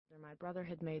my brother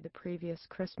had made the previous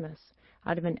Christmas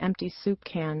out of an empty soup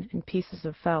can and pieces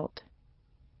of felt.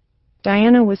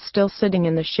 Diana was still sitting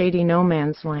in the shady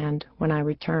no-man's land when I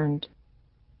returned.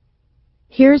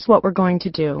 "Here's what we're going to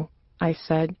do," I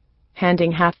said,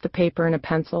 handing half the paper and a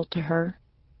pencil to her.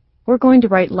 "We're going to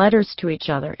write letters to each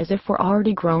other as if we're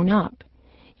already grown up.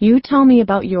 You tell me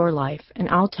about your life, and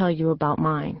I'll tell you about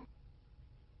mine."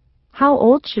 "How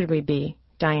old should we be?"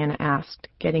 Diana asked,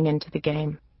 getting into the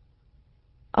game.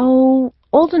 "Oh,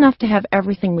 old enough to have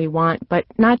everything we want, but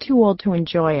not too old to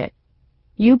enjoy it.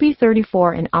 You be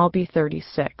 34 and I'll be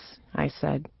 36, I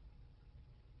said.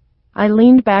 I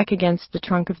leaned back against the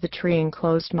trunk of the tree and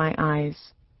closed my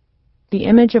eyes. The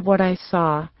image of what I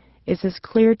saw is as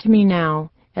clear to me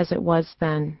now as it was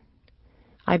then.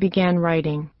 I began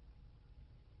writing.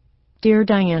 Dear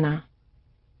Diana,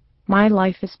 my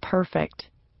life is perfect.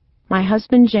 My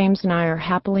husband James and I are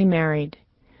happily married.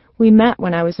 We met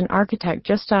when I was an architect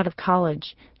just out of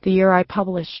college, the year I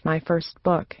published my first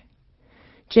book.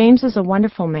 James is a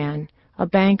wonderful man, a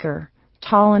banker,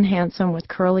 tall and handsome with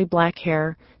curly black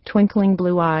hair, twinkling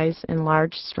blue eyes, and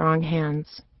large, strong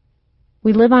hands.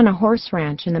 We live on a horse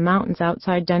ranch in the mountains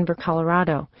outside Denver,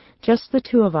 Colorado, just the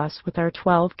two of us with our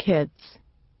 12 kids.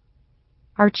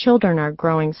 Our children are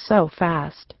growing so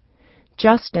fast.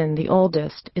 Justin, the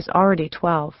oldest, is already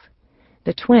 12.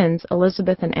 The twins,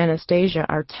 Elizabeth and Anastasia,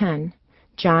 are 10.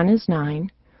 John is 9.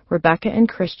 Rebecca and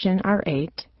Christian are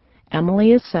 8.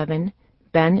 Emily is 7.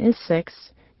 Ben is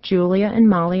 6. Julia and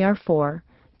Molly are 4.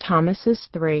 Thomas is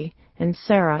 3. And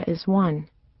Sarah is 1.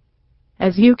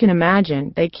 As you can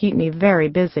imagine, they keep me very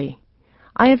busy.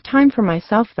 I have time for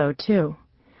myself, though, too.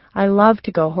 I love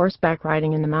to go horseback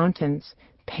riding in the mountains,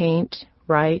 paint,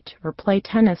 write, or play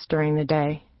tennis during the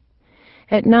day.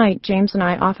 At night, James and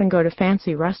I often go to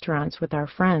fancy restaurants with our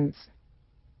friends.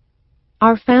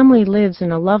 Our family lives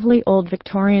in a lovely old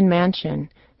Victorian mansion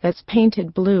that's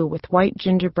painted blue with white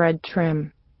gingerbread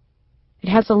trim. It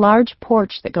has a large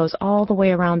porch that goes all the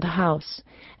way around the house,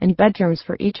 and bedrooms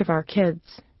for each of our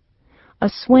kids. A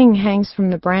swing hangs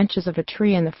from the branches of a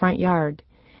tree in the front yard,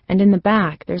 and in the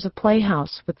back there's a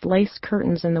playhouse with lace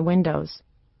curtains in the windows,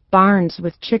 barns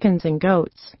with chickens and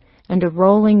goats, and a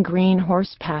rolling green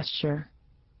horse pasture.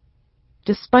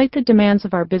 Despite the demands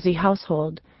of our busy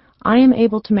household, I am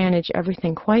able to manage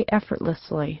everything quite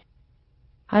effortlessly.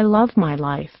 I love my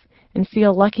life and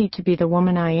feel lucky to be the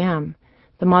woman I am,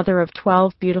 the mother of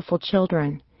 12 beautiful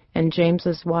children, and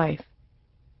James's wife.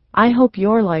 I hope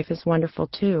your life is wonderful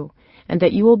too, and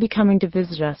that you will be coming to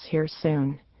visit us here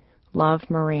soon. Love,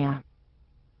 Maria.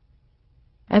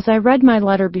 As I read my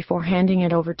letter before handing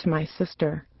it over to my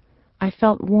sister, I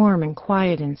felt warm and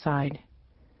quiet inside.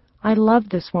 I loved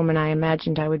this woman I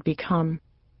imagined I would become,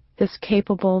 this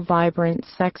capable, vibrant,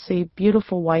 sexy,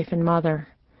 beautiful wife and mother.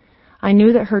 I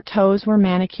knew that her toes were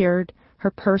manicured,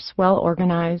 her purse well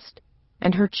organized,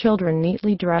 and her children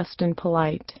neatly dressed and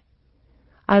polite.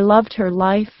 I loved her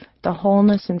life, the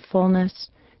wholeness and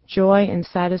fullness, joy and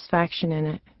satisfaction in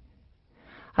it.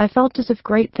 I felt as if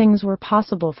great things were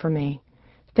possible for me,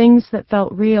 things that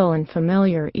felt real and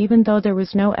familiar even though there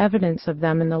was no evidence of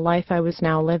them in the life I was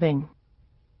now living.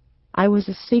 I was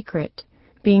a secret,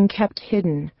 being kept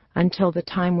hidden until the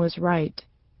time was right,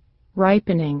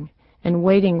 ripening and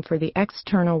waiting for the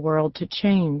external world to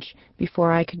change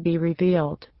before I could be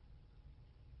revealed.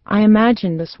 I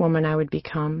imagined this woman I would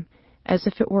become as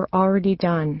if it were already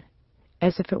done,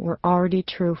 as if it were already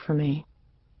true for me.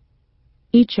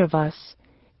 Each of us,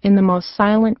 in the most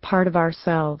silent part of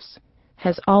ourselves,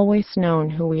 has always known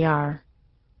who we are.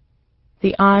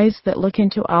 The eyes that look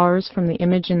into ours from the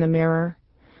image in the mirror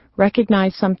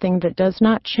recognize something that does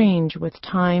not change with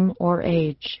time or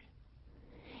age.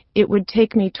 It would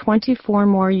take me 24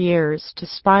 more years to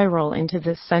spiral into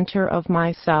this center of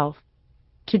myself,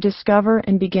 to discover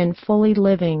and begin fully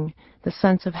living the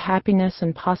sense of happiness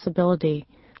and possibility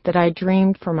that I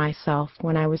dreamed for myself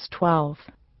when I was 12.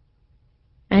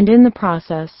 And in the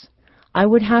process, I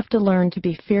would have to learn to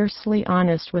be fiercely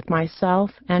honest with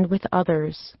myself and with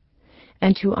others,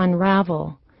 and to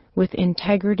unravel, with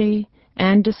integrity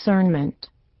and discernment,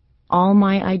 all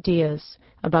my ideas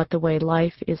about the way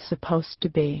life is supposed to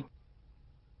be.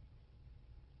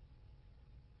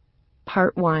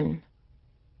 Part 1.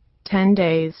 10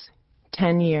 Days,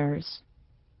 10 Years.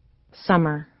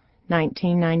 Summer,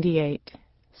 1998,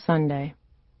 Sunday.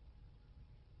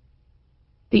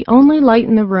 The only light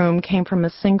in the room came from a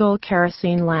single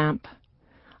kerosene lamp.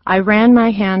 I ran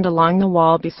my hand along the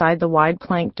wall beside the wide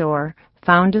plank door,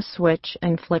 found a switch,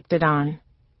 and flicked it on.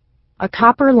 A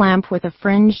copper lamp with a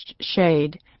fringed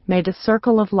shade made a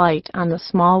circle of light on the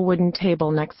small wooden table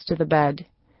next to the bed.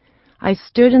 I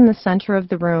stood in the center of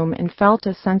the room and felt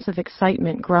a sense of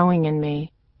excitement growing in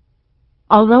me.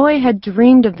 Although I had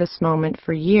dreamed of this moment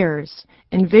for years,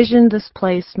 envisioned this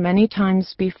place many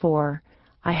times before,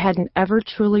 I hadn't ever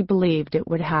truly believed it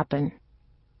would happen.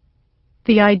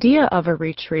 The idea of a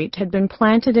retreat had been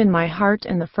planted in my heart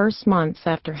in the first months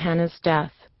after Hannah's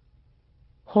death.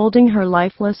 Holding her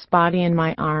lifeless body in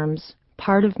my arms,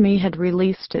 part of me had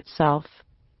released itself.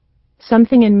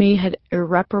 Something in me had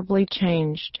irreparably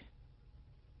changed.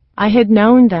 I had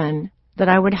known then that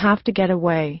I would have to get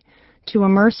away, to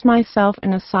immerse myself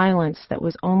in a silence that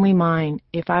was only mine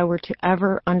if I were to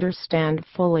ever understand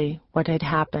fully what had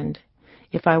happened,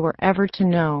 if I were ever to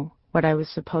know what I was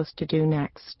supposed to do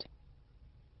next.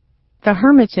 The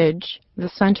Hermitage, the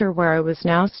center where I was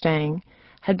now staying,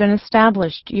 had been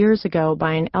established years ago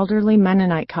by an elderly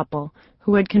Mennonite couple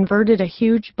who had converted a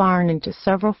huge barn into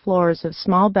several floors of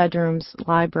small bedrooms,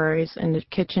 libraries, and a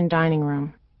kitchen dining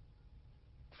room.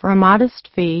 For a modest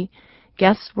fee,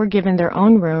 guests were given their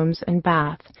own rooms and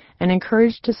bath and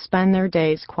encouraged to spend their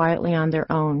days quietly on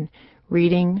their own,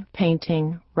 reading,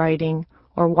 painting, writing,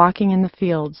 or walking in the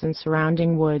fields and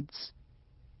surrounding woods.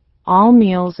 All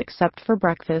meals except for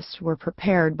breakfast were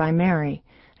prepared by Mary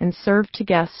and served to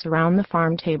guests around the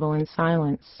farm table in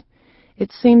silence.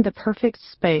 It seemed the perfect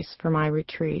space for my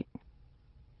retreat.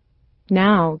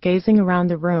 Now, gazing around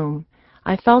the room,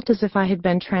 I felt as if I had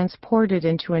been transported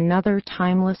into another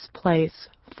timeless place,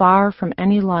 far from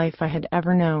any life I had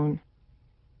ever known.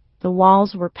 The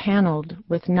walls were paneled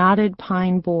with knotted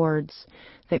pine boards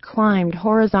that climbed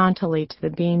horizontally to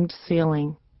the beamed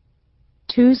ceiling.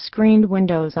 2 screened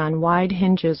windows on wide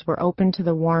hinges were open to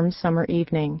the warm summer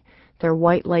evening, their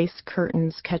white lace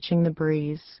curtains catching the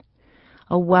breeze.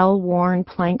 A well-worn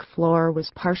plank floor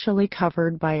was partially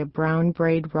covered by a brown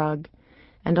braid rug,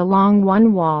 and along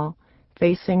one wall,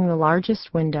 facing the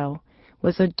largest window,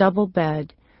 was a double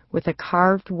bed with a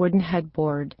carved wooden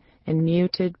headboard and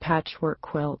muted patchwork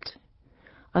quilt.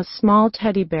 A small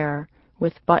teddy bear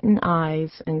with button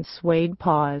eyes and suede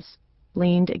paws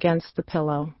leaned against the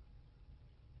pillow.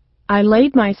 I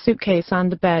laid my suitcase on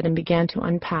the bed and began to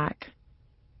unpack.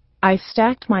 I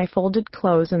stacked my folded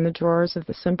clothes in the drawers of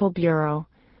the simple bureau,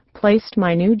 placed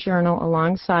my new journal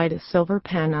alongside a silver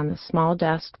pen on the small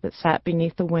desk that sat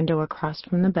beneath the window across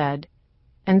from the bed,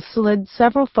 and slid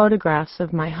several photographs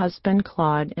of my husband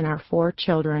Claude and our 4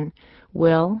 children,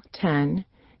 Will, 10,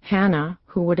 Hannah,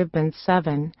 who would have been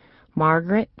 7,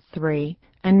 Margaret, 3,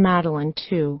 and Madeline,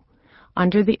 2,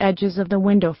 under the edges of the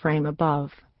window frame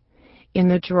above. In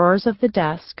the drawers of the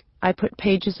desk, I put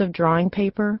pages of drawing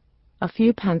paper, a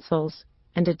few pencils,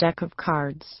 and a deck of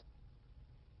cards.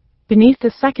 Beneath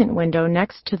the second window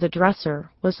next to the dresser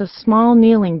was a small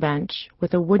kneeling bench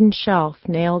with a wooden shelf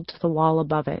nailed to the wall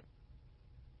above it.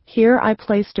 Here I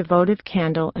placed a votive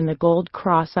candle and the gold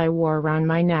cross I wore around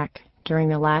my neck during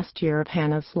the last year of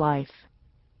Hannah's life.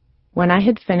 When I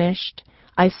had finished,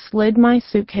 I slid my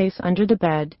suitcase under the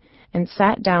bed and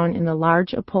sat down in the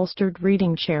large upholstered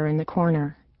reading chair in the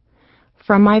corner.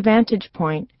 From my vantage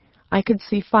point, I could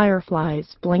see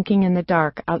fireflies blinking in the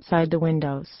dark outside the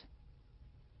windows.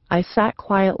 I sat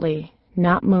quietly,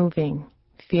 not moving,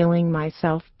 feeling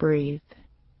myself breathe.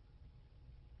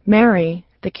 Mary,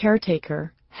 the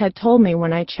caretaker, had told me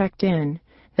when I checked in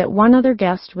that one other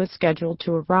guest was scheduled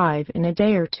to arrive in a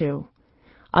day or 2.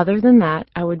 Other than that,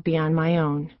 I would be on my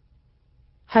own.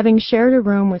 Having shared a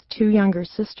room with 2 younger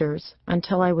sisters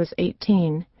until I was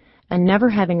 18, and never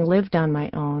having lived on my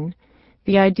own,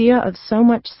 the idea of so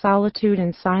much solitude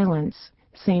and silence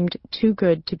seemed too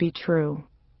good to be true.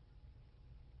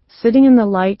 Sitting in the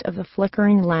light of the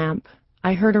flickering lamp,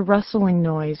 I heard a rustling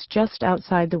noise just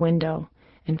outside the window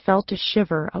and felt a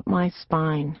shiver up my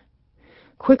spine.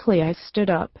 Quickly I stood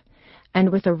up, and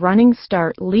with a running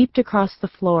start leaped across the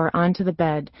floor onto the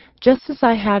bed, just as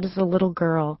I had as a little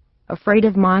girl, afraid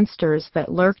of monsters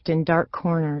that lurked in dark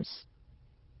corners.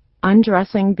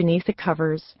 Undressing beneath the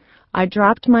covers, I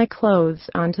dropped my clothes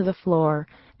onto the floor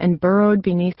and burrowed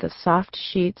beneath the soft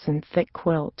sheets and thick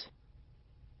quilt.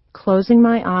 Closing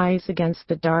my eyes against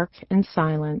the dark and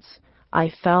silence,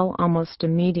 I fell almost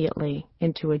immediately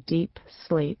into a deep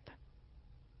sleep.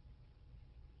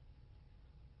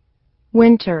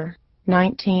 Winter,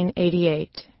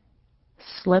 1988.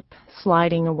 Slip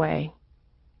sliding away.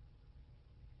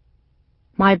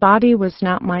 My body was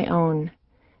not my own.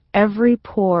 Every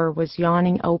pore was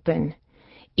yawning open.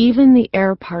 Even the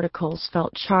air particles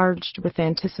felt charged with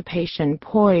anticipation,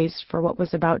 poised for what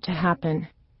was about to happen.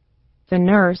 The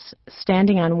nurse,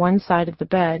 standing on one side of the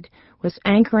bed, was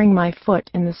anchoring my foot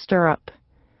in the stirrup.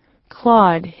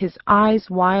 Claude, his eyes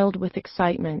wild with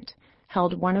excitement,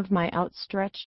 held one of my outstretched